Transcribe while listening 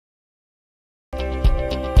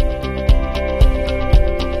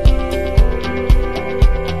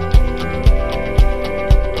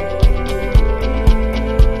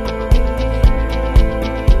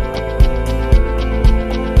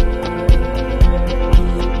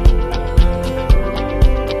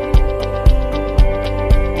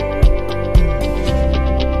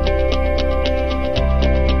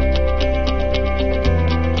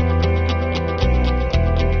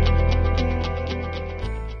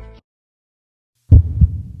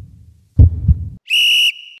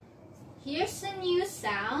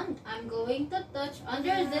sound, I'm going to touch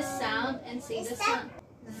under this sound and say the sound.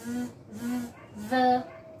 The.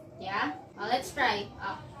 Yeah? Let's try.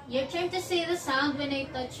 Your turn to say the sound when I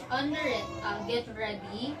touch under it. Get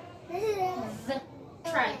ready. The.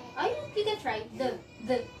 Try. Oh, you can try. The.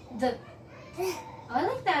 I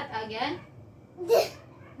like that. Again.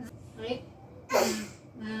 Right?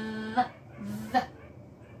 The.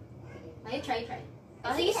 Try.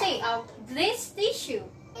 So you say, this tissue.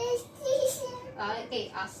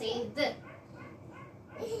 Okay, I'll say the.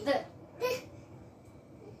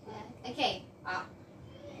 Okay,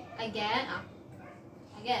 again,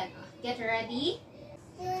 get ready.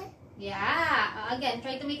 Yeah, again,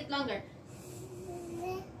 try to make it longer.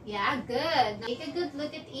 Yeah, good. Now take a good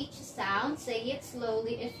look at each sound. Say it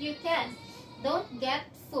slowly if you can. Don't get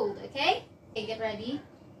fooled, okay? Okay, get ready.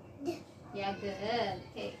 Yeah, good.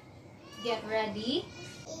 Okay, get ready.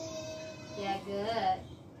 Yeah, good.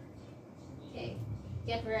 Okay,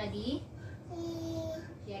 get ready.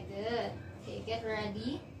 Yeah, good. Okay, get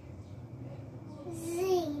ready.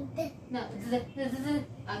 No,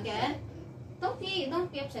 again. Don't be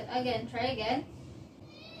upset. Again, try again.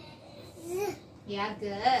 Yeah,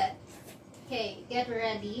 good. Okay, get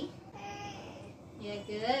ready. Yeah,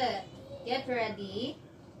 good. Get ready.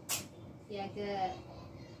 Yeah, good.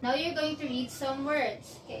 Now you're going to read some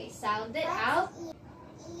words. Okay, sound it out.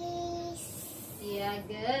 Yeah,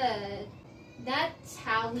 good. That's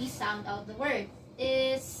how we sound out the word.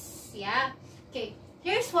 Is. Yeah. Okay.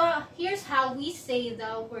 Here's how we say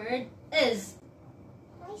the word is.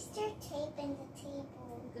 Why is there tape in the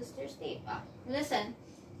table? Because there's tape. Listen.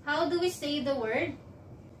 How do we say the word?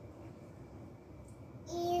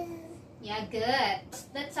 Is. Yeah, good.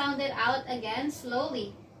 Let's sound it out again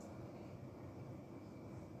slowly.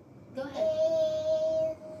 Go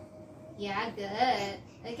ahead. Is. Yeah, good.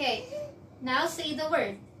 Okay. Now say the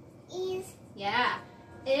word. Is. Yeah.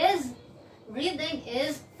 Is. Reading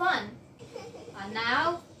is fun.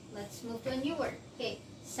 Now, let's move to a new word. Okay.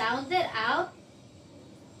 Sound it out.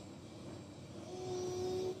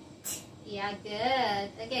 It. Yeah, good.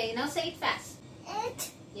 Okay, now say it fast.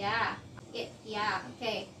 It. Yeah. It. Yeah,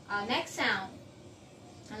 okay. Next sound.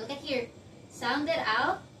 Now look at here. Sound it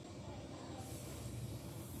out.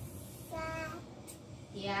 Sat.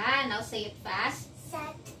 Yeah, now say it fast.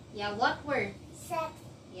 Sat. Yeah, what word? Sat.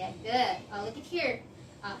 Yeah, good. Look at here.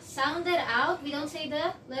 Sound it out. We don't say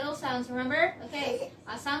the little sounds, remember? Okay.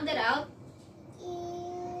 Sound it out.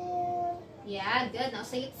 Ear. Yeah, good. Now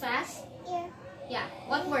say it fast. Ear. Yeah,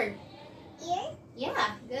 what word? Ear.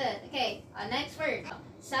 Yeah, good. Okay, next word.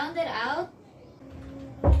 Sound it out.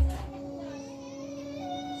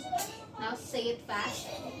 Now say it fast.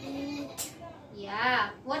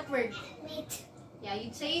 Yeah, what word? Meat. Yeah,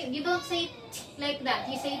 you don't say t like that.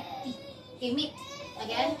 You say t. Okay, meat.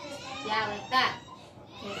 Again. Yeah, like that.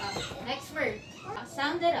 Okay, next word.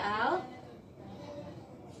 Sound it out.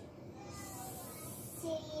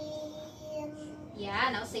 Sim. Yeah,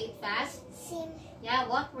 now say it fast. Sim. Yeah,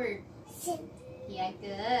 what word? Sim. Yeah,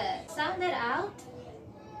 good. Sound it out.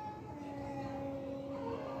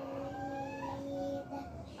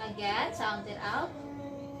 Again, sound it out.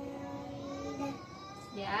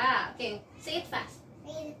 Yeah, okay. Say it fast.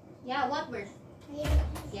 Read. Yeah, what word? Read.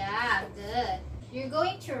 Yeah, good. You're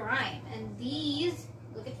going to rhyme. And these,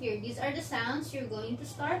 look at here, these are the sounds you're going to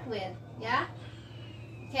start with. Yeah?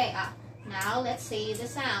 Okay, now let's say the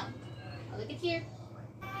sound. Look at here.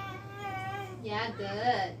 Yeah,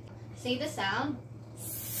 good. Say the sound.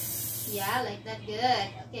 Yeah, like that, good.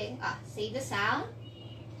 Okay, say the sound.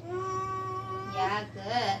 Yeah,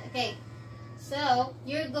 good. Okay, so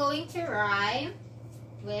you're going to rhyme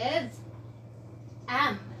with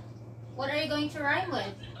am. What are you going to rhyme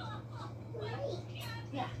with?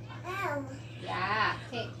 Yeah. Am. Yeah,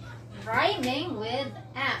 okay. Rhyming with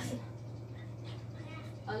am.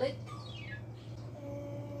 Look.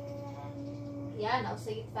 Yeah, now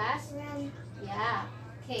say it fast. Ram. Yeah,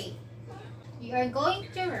 okay. You are going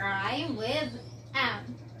to rhyme with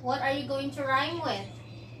am. What are you going to rhyme with?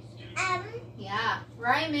 Am. Yeah,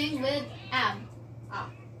 rhyming with am.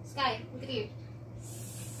 Sky, look at you.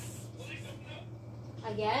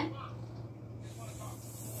 Again.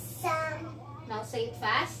 Sam. Now say it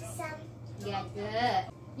fast. Sam. Yeah, good.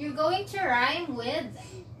 You're going to rhyme with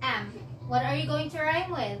am. What are you going to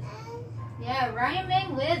rhyme with? Yeah,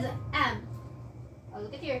 rhyming with am.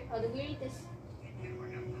 Look at here. How do we read this?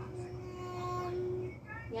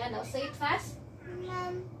 Yeah, now say it fast.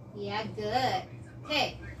 Mom. Yeah, good.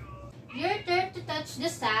 Okay. Your turn to touch the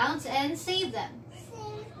sounds and say them.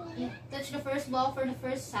 You touch the first ball for the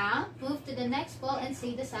first sound. Move to the next ball and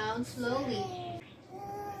say the sound slowly.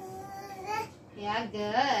 Yeah,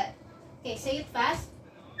 good. Okay, say it fast.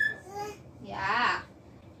 Yeah.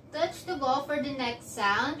 Touch the ball for the next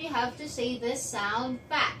sound. You have to say this sound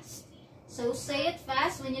fast. So say it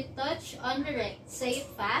fast when you touch on the right. Say it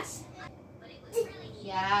fast.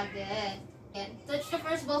 Yeah, good. And touch the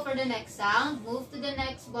first ball for the next sound. Move to the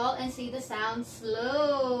next ball and say the sound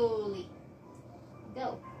slowly.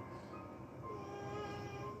 Go.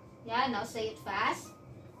 Yeah, now say it fast.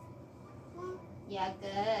 Yeah,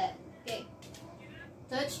 good. Okay.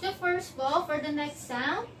 Touch the first ball for the next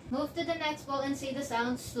sound. Move to the next ball and say the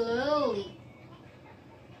sound slowly.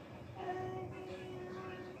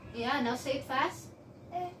 Yeah, now say it fast.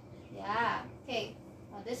 Yeah, okay.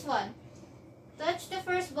 Now this one. Touch the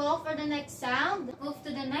first ball for the next sound. Move to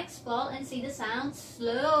the next ball and say the sound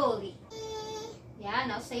slowly. Yeah,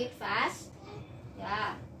 now say it fast.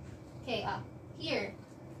 Yeah. Okay, here.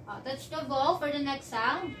 Touch the ball for the next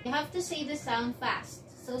sound. You have to say the sound fast.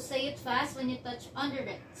 So say it fast when you touch under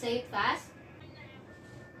it. Say it fast.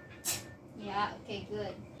 Yeah, okay,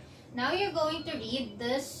 good. Now you're going to read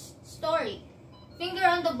this story. Finger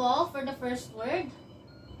on the ball for the first word.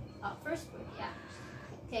 First word, yeah.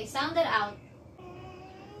 Okay, sound it out.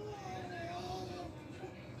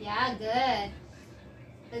 Yeah, good.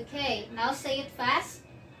 Okay, now say it fast.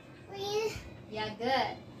 Read. Yeah,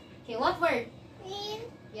 good. Okay, what word? Read.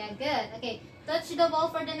 Yeah, good. Okay, touch the ball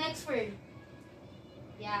for the next word.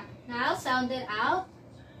 Yeah, now sound it out.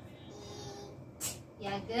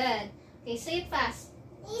 Yeah, good. Okay, say it fast.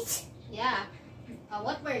 Eat. Yeah.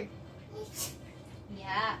 What word? Eat.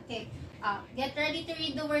 Yeah. Okay. Get ready to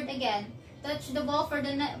read the word again. Touch the ball for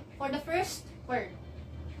the first word.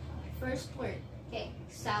 First word. Okay.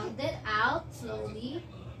 Sound it out slowly.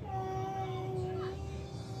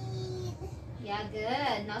 Yeah,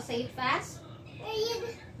 good. Now say it fast.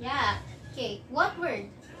 Read. Yeah. Okay. What word?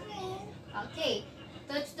 Read. Okay.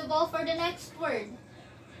 Touch the ball for the next word.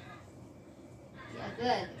 Yeah,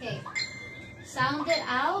 good. Okay. Sound it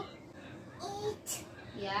out. Eat.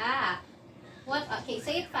 Yeah. What? Okay,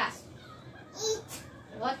 say it fast. Eat.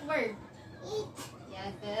 What word? Eat.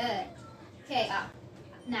 Yeah, good. Okay,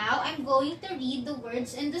 now I'm going to read the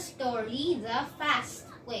words in the story the fast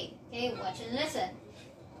way. Okay, watch and listen.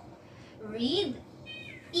 Read,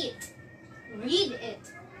 eat. Read it.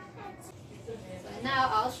 So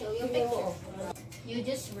now I'll show you a picture. You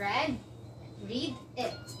just read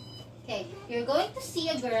it. Okay, you're going to see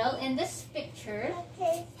a girl in this picture.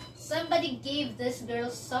 Okay. Somebody gave this girl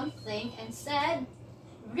something and said,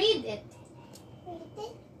 read it. Read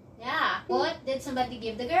it. Yeah. What did somebody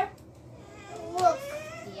give the girl? Look.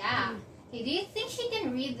 Yeah. Okay, do you think she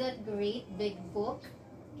can read that great big book?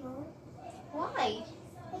 No. Why?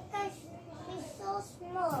 Because she's so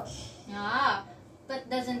small. Ah, but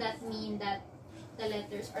doesn't that mean that the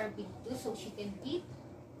letters are big too so she can read?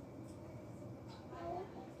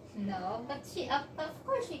 No, but she, of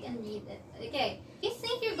course she can read it. Okay. You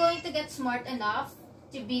think you're going to get smart enough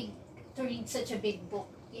to read such a big book?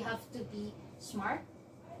 You have to be smart?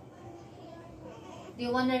 Do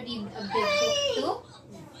you want to read a big book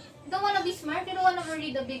too? You don't want to be smart? You don't want to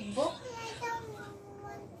read a big book? I don't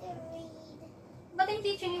want to read. But I'm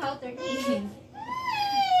teaching you how to read.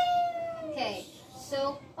 Okay.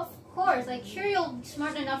 So, of course, like sure you'll be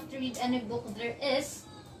smart enough to read any book there is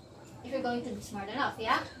if you're going to be smart enough,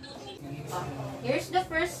 yeah? Here's the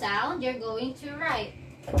first sound you're going to write.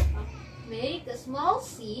 Make a small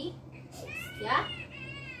C, yeah?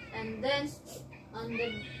 And then on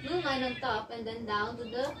the blue line on top and then down to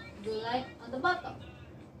the blue line on the bottom.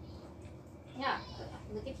 Yeah,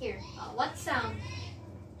 look at here. What sound?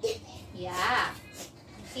 Yeah.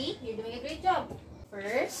 See, you're doing a great job.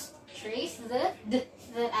 First, trace the D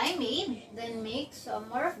that I made, then make some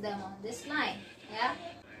more of them on this line. Yeah?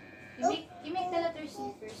 You make the letter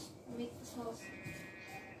C first. You make the small C.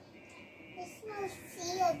 The small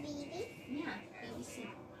C, a baby. Yeah, ABC.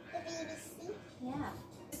 The baby C. Yeah.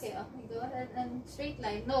 Okay, go ahead and straight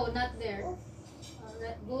line. No, not there.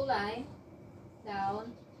 Blue line,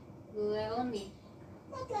 down, blue line only.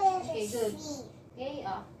 Not the letter Okay, good. C. Okay,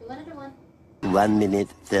 do another one. 1 minute,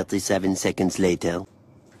 37 seconds later.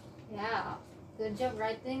 Yeah, good job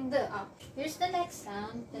writing the Here's the next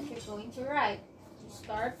sound that you're going to write. You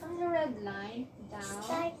start from the red line, down.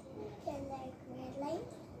 Start with the like red line.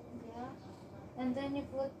 Yeah. And then you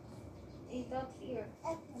put a dot here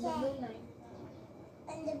on the Okay. blue line.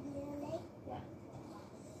 And the blue line. Yeah.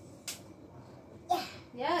 Yeah.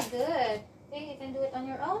 Yeah, good. Okay, you can do it on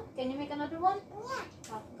your own. Can you make another one?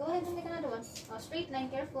 Yeah. Go ahead and make another one. Straight line,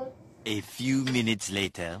 careful. A few minutes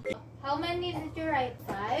later. How many did you write?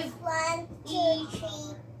 5? 1, 2, 3,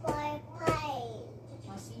 4, 5.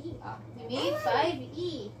 See? You made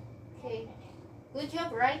 5E. Okay. Good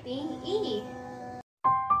job writing E.